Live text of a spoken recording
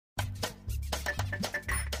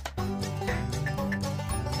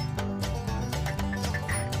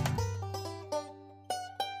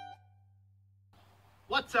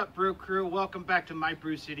What's up, Brew Crew? Welcome back to my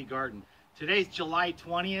Brew City Garden. Today's July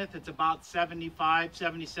 20th. It's about 75,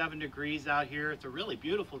 77 degrees out here. It's a really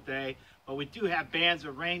beautiful day, but we do have bands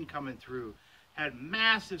of rain coming through. Had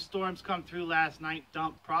massive storms come through last night,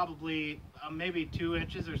 dumped probably maybe 2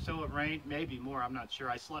 inches or so of rain, maybe more, I'm not sure.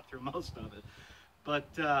 I slept through most of it. But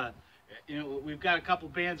you know, we've got a couple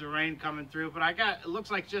bands of rain coming through, but it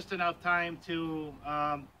looks like just enough time to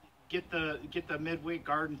get the midweek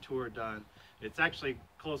garden tour done. It's actually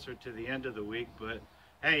closer to the end of the week, but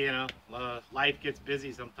hey, you know, life gets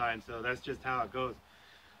busy sometimes, so that's just how it goes.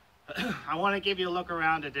 I want to give you a look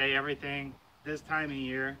around today. Everything this time of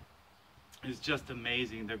year is just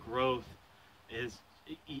amazing. The growth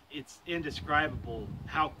it's indescribable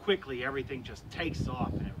how quickly everything just takes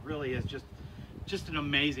off, and it really is just an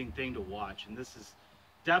amazing thing to watch. And this is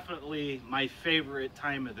definitely my favorite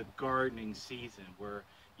time of the gardening season, where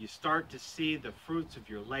you start to see the fruits of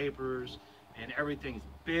your labors, and everything's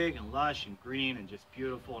big and lush and green and just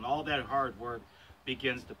beautiful, and all that hard work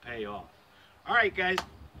begins to pay off. All right, guys,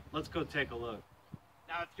 let's go take a look.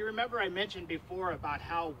 Now, if you remember, I mentioned before about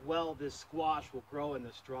how well this squash will grow in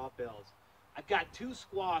the straw bales. I've got 2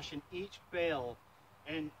 squash in each bale,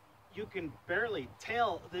 and you can barely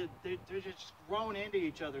tell. They're just grown into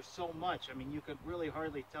each other so much. I mean, you could really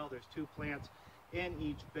hardly tell there's 2 plants in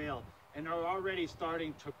each bale. And they're already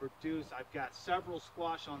starting to produce. I've got several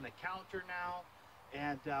squash on the counter now,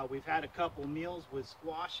 and we've had a couple meals with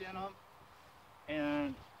squash in them,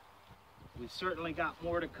 and we've certainly got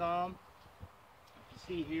more to come. If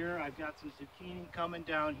you see here, I've got some zucchini coming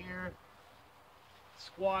down here,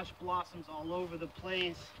 squash blossoms all over the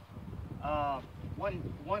place.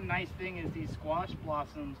 One nice thing is these squash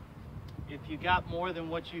blossoms, if you got more than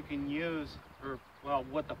what you can use, or well,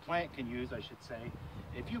 what the plant can use, I should say,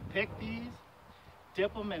 if you pick these,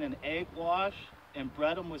 dip them in an egg wash and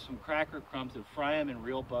bread them with some cracker crumbs and fry them in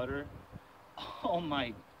real butter, oh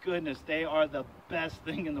my goodness, they are the best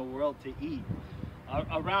thing in the world to eat.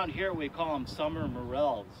 Around here we call them summer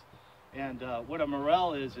morels. And what a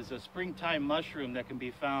morel is a springtime mushroom that can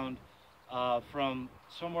be found from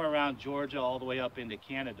somewhere around Georgia all the way up into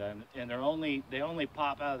Canada. And they only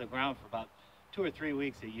pop out of the ground for about 2 or 3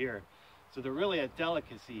 weeks a year. So they're really a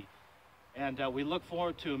delicacy. And we look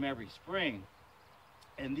forward to them every spring.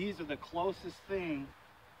 And these are the closest thing,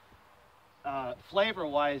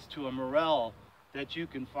 flavor-wise, to a morel that you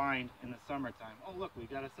can find in the summertime. Oh, look, we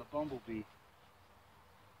got us a bumblebee.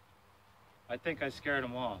 I think I scared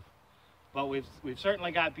them off. But we've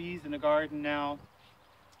certainly got bees in the garden now.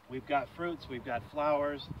 We've got fruits, we've got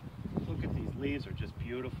flowers. Look at these leaves, are just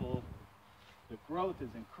beautiful. The growth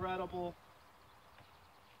is incredible.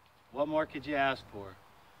 What more could you ask for?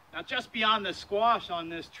 Now, just beyond the squash on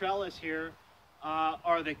this trellis here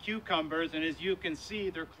are the cucumbers, and as you can see,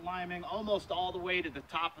 they're climbing almost all the way to the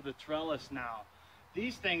top of the trellis now.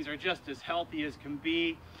 These things are just as healthy as can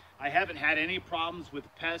be. I haven't had any problems with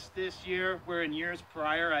pests this year, where in years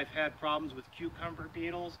prior I've had problems with cucumber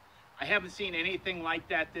beetles. I haven't seen anything like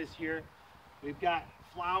that this year. We've got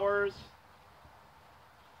flowers,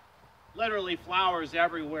 literally flowers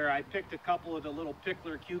everywhere. I picked a couple of the little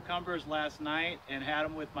pickler cucumbers last night and had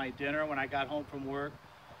them with my dinner when I got home from work,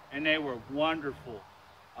 and they were wonderful.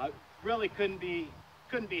 Really couldn't be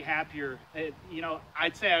happier. You know,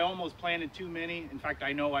 I'd say I almost planted too many. In fact,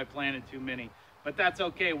 I know I planted too many, but that's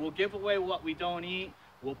okay. We'll give away what we don't eat.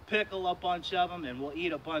 We'll pickle a bunch of them, and we'll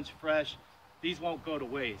eat a bunch fresh. These won't go to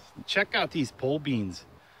waste. Check out these pole beans.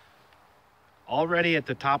 Already at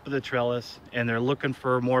the top of the trellis, and they're looking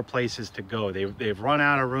for more places to go. They've run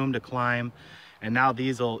out of room to climb, and now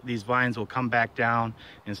these vines will come back down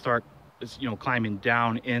and start, you know, climbing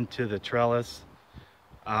down into the trellis.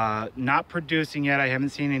 Not producing yet. I haven't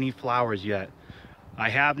seen any flowers yet. I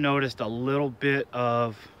have noticed a little bit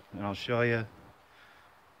of, and I'll show you,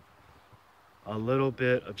 a little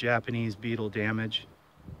bit of Japanese beetle damage.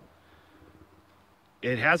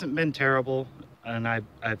 It hasn't been terrible, and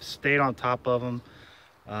I've stayed on top of them.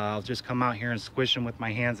 I'll just come out here and squish them with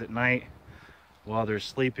my hands at night while they're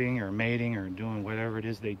sleeping or mating or doing whatever it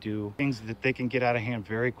is they do. Things that they can get out of hand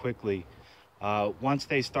very quickly. Once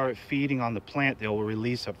they start feeding on the plant, they will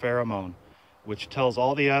release a pheromone, which tells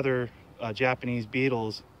all the other Japanese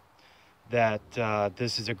beetles that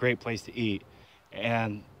this is a great place to eat.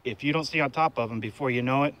 And if you don't stay on top of them, before you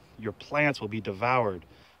know it, your plants will be devoured.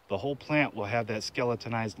 The whole plant will have that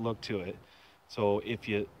skeletonized look to it. So if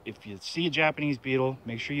you see a Japanese beetle,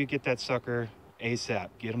 make sure you get that sucker ASAP.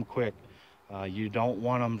 Get them quick. You don't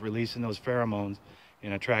want them releasing those pheromones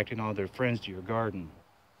and attracting all their friends to your garden.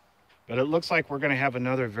 But it looks like we're going to have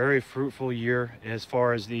another very fruitful year as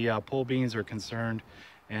far as the pole beans are concerned.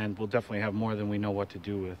 and we'll definitely have more than we know what to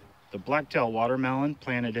do with. The blacktail watermelon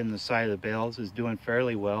planted in the side of the bales is doing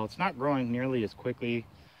fairly well. It's not growing nearly as quickly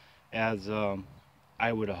as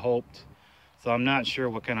I would have hoped, so I'm not sure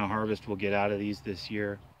what kind of harvest we'll get out of these this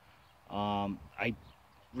year. I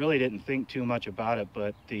really didn't think too much about it,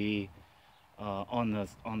 but the on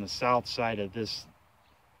the south side of this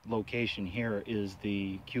location here is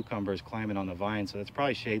the cucumbers climbing on the vine, so that's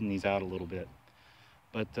probably shading these out a little bit.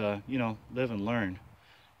 But you know, live and learn.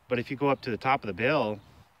 But if you go up to the top of the bale,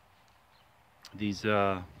 these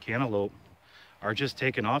cantaloupe are just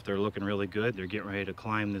taking off. They're looking really good. They're getting ready to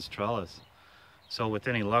climb this trellis. So with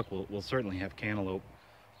any luck, we'll certainly have cantaloupe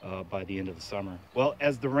by the end of the summer. Well,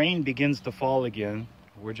 as the rain begins to fall again,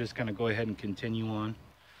 we're just going to go ahead and continue on.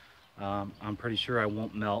 I'm pretty sure I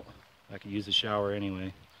won't melt. I could use a shower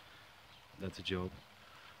anyway. That's a joke.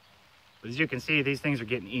 But as you can see, these things are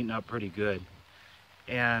getting eaten up pretty good.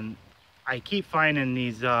 And I keep finding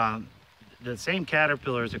these the same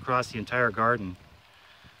caterpillars across the entire garden,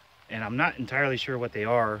 and I'm not entirely sure what they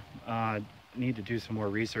are. Need to do some more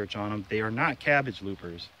research on them. They are not cabbage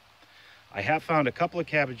loopers. I have found a couple of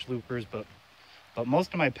cabbage loopers, but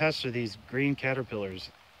most of my pests are these green caterpillars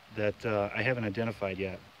that I haven't identified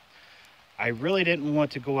yet. I really didn't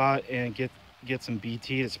want to go out and get some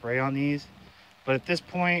BT to spray on these, but at this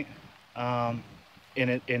point, and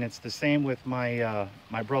it's the same with my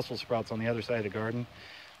my Brussels sprouts on the other side of the garden.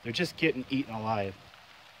 They're just getting eaten alive.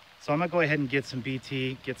 So I'm gonna go ahead and get some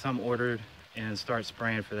BT, get some ordered, and start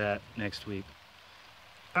spraying for that next week.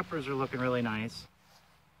 Peppers are looking really nice.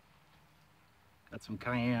 Got some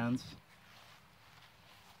cayennes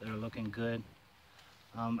that are looking good.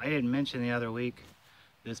 I didn't mention the other week,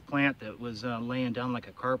 this plant that was laying down like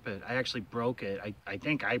a carpet, I actually broke it. I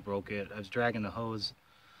think I broke it. I was dragging the hose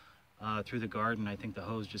through the garden. I think the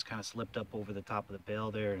hose just kind of slipped up over the top of the bale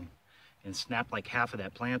there and snapped like half of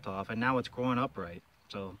that plant off, and now it's growing upright.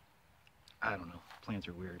 So I don't know, plants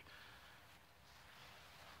are weird.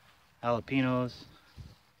 Jalapenos,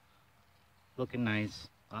 looking nice,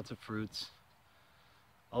 lots of fruits.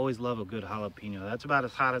 Always love a good jalapeno. That's about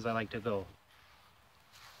as hot as I like to go.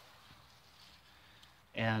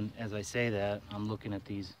 And as I say that, I'm looking at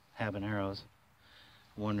these habaneros,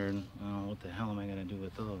 wondering, oh, what the hell am I gonna do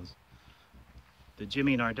with those? The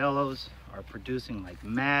Jimmy Nardellos are producing like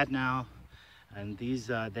mad now, and these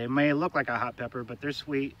they may look like a hot pepper, but they're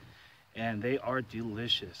sweet and they are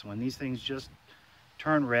delicious. When these things just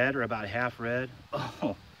turn red or about half red,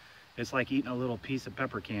 oh, it's like eating a little piece of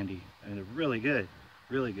pepper candy, and they're really good,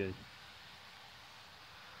 really good.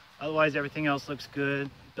 Otherwise, everything else looks good.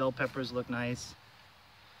 Bell peppers look nice.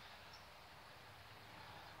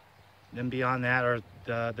 Then beyond that are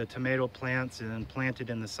the tomato plants, and then planted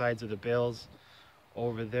in the sides of the bales.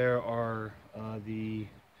 Over there are the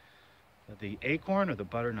acorn or the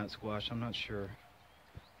butternut squash, I'm not sure.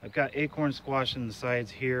 I've got acorn squash in the sides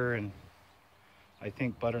here, and I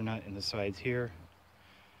think butternut in the sides here,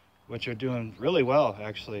 which are doing really well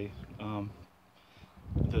actually.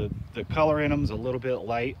 The color in them is a little bit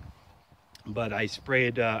light, but I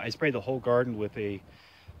sprayed the whole garden with a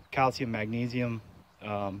calcium magnesium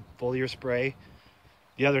foliar spray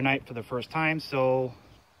the other night for the first time, so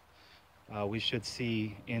we should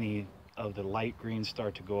see any of the light greens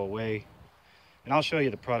start to go away. And I'll show you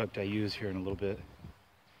the product I use here in a little bit.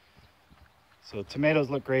 So tomatoes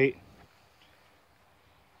look great.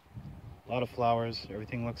 A lot of flowers,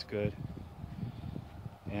 everything looks good.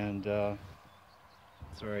 And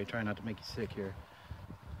sorry, try not to make you sick here.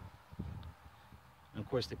 And of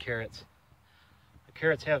course the carrots. The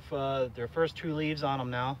carrots have their first 2 leaves on them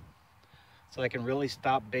now, so I can really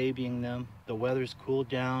stop babying them. The weather's cooled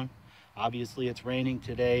down. Obviously it's raining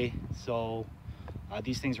today, so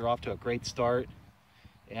these things are off to a great start.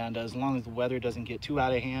 And as long as the weather doesn't get too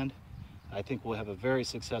out of hand, I think we'll have a very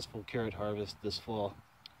successful carrot harvest this fall.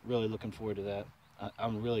 Really looking forward to that.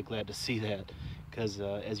 I'm really glad to see that, because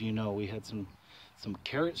as you know, we had some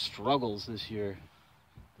carrot struggles this year.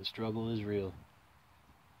 The struggle is real,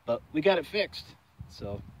 but we got it fixed,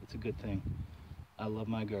 so it's a good thing. I love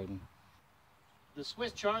my garden. The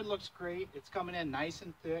Swiss chard looks great. It's coming in nice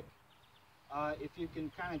and thick. If you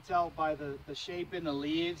can kind of tell by the shape in the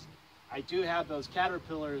leaves, I do have those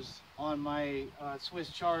caterpillars on my Swiss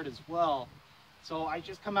chard as well. So I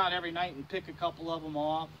just come out every night and pick a couple of them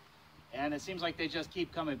off, and it seems like they just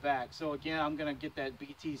keep coming back. So again, I'm gonna get that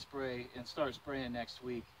BT spray and start spraying next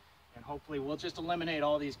week, and hopefully we'll just eliminate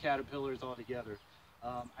all these caterpillars altogether.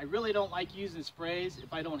 I really don't like using sprays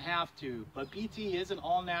if I don't have to, but BT is an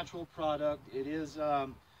all-natural product. It is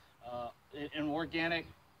an organic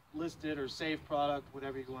listed or safe product,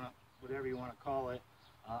 whatever you want to call it.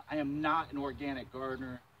 I am not an organic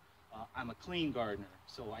gardener. I'm a clean gardener,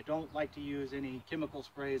 so I don't like to use any chemical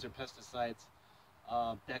sprays or pesticides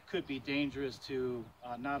that could be dangerous to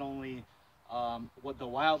not only what the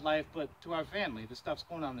wildlife, but to our family. The stuff's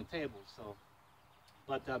going on the table. So,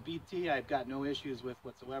 but BT, I've got no issues with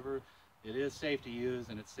whatsoever. It is safe to use,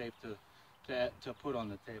 and it's safe to put on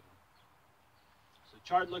the table. So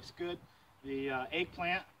chard looks good. The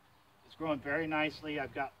eggplant is growing very nicely.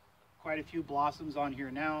 I've got quite a few blossoms on here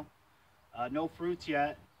now. No fruits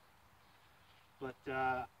yet, but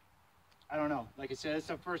I don't know. Like I said, it's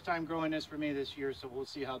the first time growing this for me this year, so we'll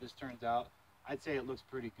see how this turns out. I'd say it looks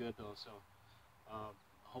pretty good though, so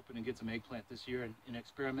hoping to get some eggplant this year and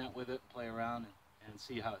experiment with it, play around, and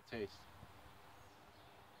see how it tastes.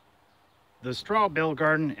 The straw bale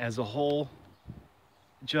garden as a whole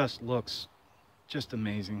just looks just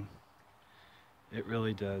amazing. It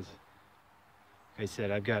really does. Like I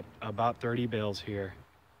said, I've got about 30 bales here,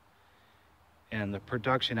 and the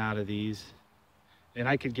production out of these, and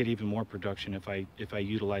I could get even more production if I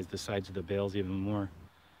utilize the sides of the bales even more.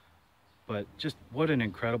 But just what an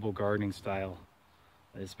incredible gardening style,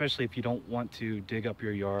 especially if you don't want to dig up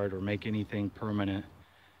your yard or make anything permanent.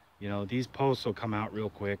 You know, these posts will come out real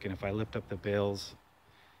quick, and if I lift up the bales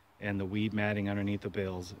and the weed matting underneath the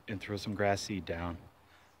bales and throw some grass seed down,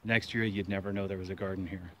 next year you'd never know there was a garden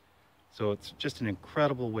here. So it's just an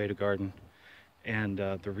incredible way to garden, and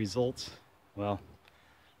the results, well,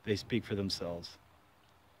 they speak for themselves.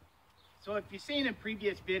 So if you've seen in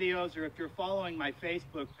previous videos, or if you're following my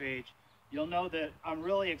Facebook page, you'll know that I'm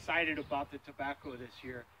really excited about the tobacco this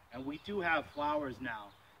year, and we do have flowers now.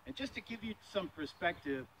 And just to give you some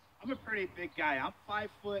perspective, I'm a pretty big guy. I'm 5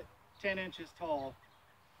 foot 10 inches tall,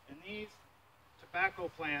 and these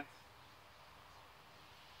tobacco plants,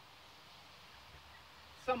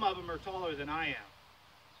 some of them are taller than I am,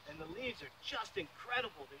 and the leaves are just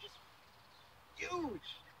incredible. They're just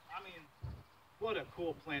huge. I mean, what a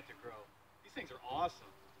cool plant to grow. These things are awesome.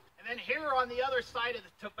 And then here on the other side of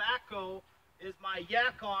the tobacco is my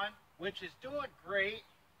yacon, which is doing great.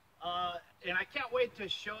 And I can't wait to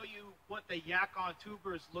show you what the yacon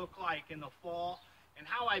tubers look like in the fall, and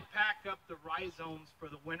how I pack up the rhizomes for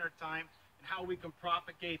the winter time, and how we can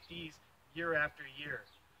propagate these year after year.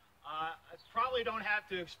 I probably don't have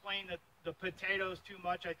to explain the potatoes too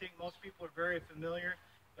much. I think most people are very familiar.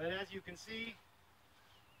 But as you can see,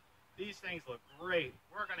 these things look great.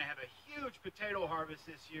 We're going to have a huge potato harvest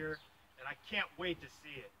this year, and I can't wait to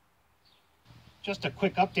see it. Just a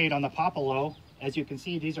quick update on the popolo. As you can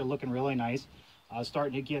see, these are looking really nice.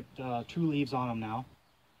 Starting to get true leaves on them now.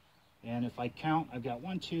 And if I count, I've got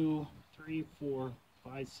 1, 2, 3, 4,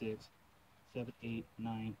 5, 6, 7, 8,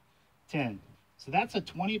 9, 10. So that's a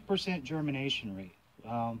 20% germination rate,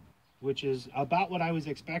 which is about what I was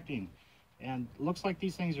expecting. And looks like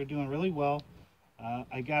these things are doing really well.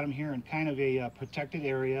 I got them here in kind of a protected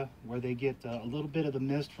area where they get a little bit of the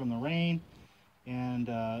mist from the rain, and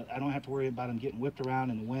I don't have to worry about them getting whipped around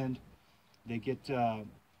in the wind. They get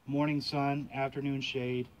morning sun, afternoon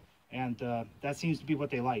shade, and that seems to be what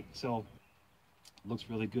they like. So it looks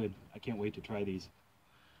really good. I can't wait to try these.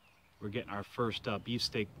 We're getting our first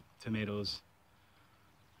beefsteak tomatoes,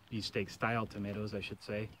 beefsteak style tomatoes, I should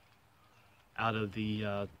say, out of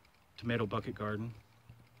the tomato bucket garden.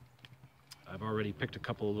 I've already picked a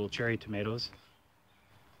couple of little cherry tomatoes,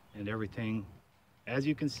 and everything, as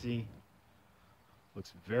you can see,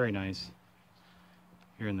 looks very nice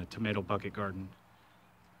here in the tomato bucket garden.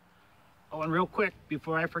 Oh, and real quick,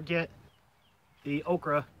 before I forget, the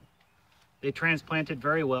okra, they transplanted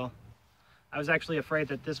very well. I was actually afraid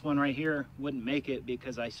that this one right here wouldn't make it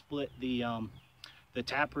because I split the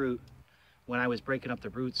taproot when I was breaking up the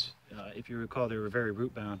roots. If you recall, they were very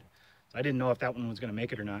root bound. So I didn't know if that one was going to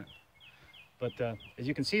make it or not. But as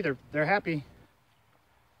you can see, they're happy.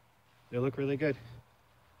 They look really good.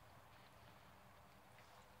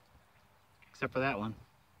 Except for that one.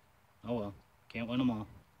 Oh well, can't win them all.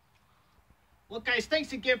 Well guys,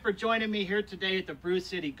 thanks again for joining me here today at the Brew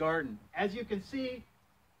City Garden. As you can see,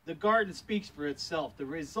 the garden speaks for itself. The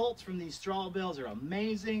results from these straw bales are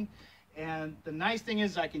amazing. And the nice thing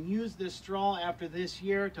is I can use this straw after this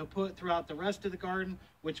year to put throughout the rest of the garden,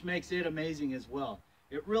 which makes it amazing as well.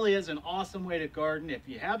 It really is an awesome way to garden. If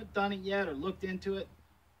you haven't done it yet or looked into it,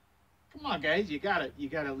 come on guys, you gotta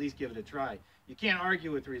at least give it a try. You can't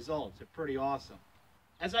argue with the results. They're pretty awesome.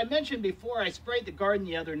 As I mentioned before, I sprayed the garden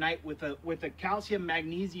the other night with a calcium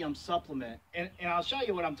magnesium supplement, and I'll show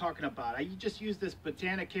you what I'm talking about. I just used this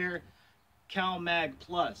Botanicare Cal Mag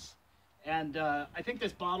Plus, and I think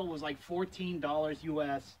this bottle was like $14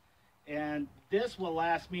 US, and this will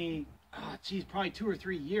last me, probably 2 or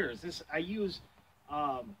 3 years. I use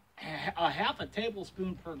a half a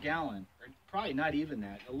tablespoon per gallon, or probably not even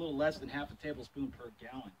that, a little less than half a tablespoon per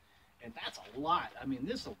gallon. And that's a lot. I mean,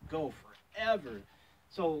 this will go forever.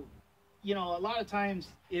 So, you know, a lot of times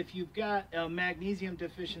if you've got a magnesium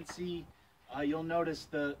deficiency, you'll notice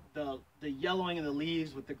the yellowing of the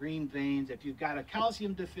leaves with the green veins. If you've got a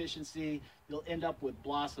calcium deficiency, you'll end up with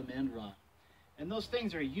blossom end rot. And those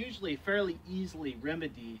things are usually fairly easily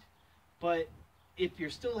remedied. But if you're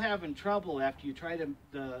still having trouble after you try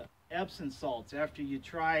the Epsom salts, after you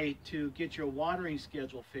try to get your watering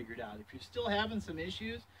schedule figured out, if you're still having some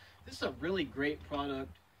issues, this is a really great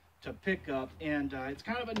product to pick up. And it's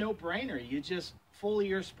kind of a no-brainer. You just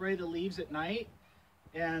foliar spray the leaves at night,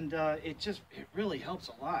 and it really helps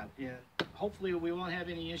a lot. And hopefully we won't have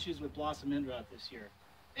any issues with blossom end rot this year.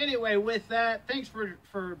 Anyway, with that, thanks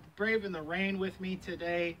for braving the rain with me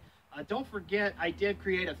today. Don't forget, I did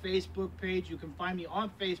create a Facebook page. You can find me on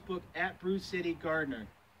Facebook at Brew City Gardener.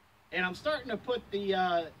 And I'm starting to put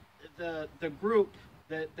the group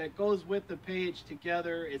that goes with the page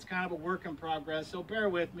together. It's kind of a work in progress, so bear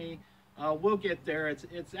with me. We'll get there.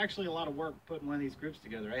 It's actually a lot of work putting one of these groups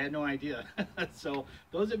together. I had no idea. So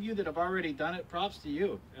those of you that have already done it, props to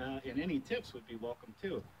you. And any tips would be welcome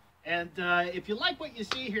too. And if you like what you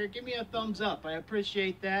see here, give me a thumbs up. I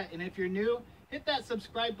appreciate that. And if you're new, hit that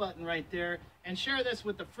subscribe button right there and share this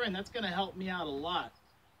with a friend. That's going to help me out a lot.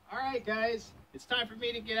 All right, guys, it's time for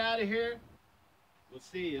me to get out of here. We'll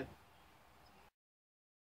see you.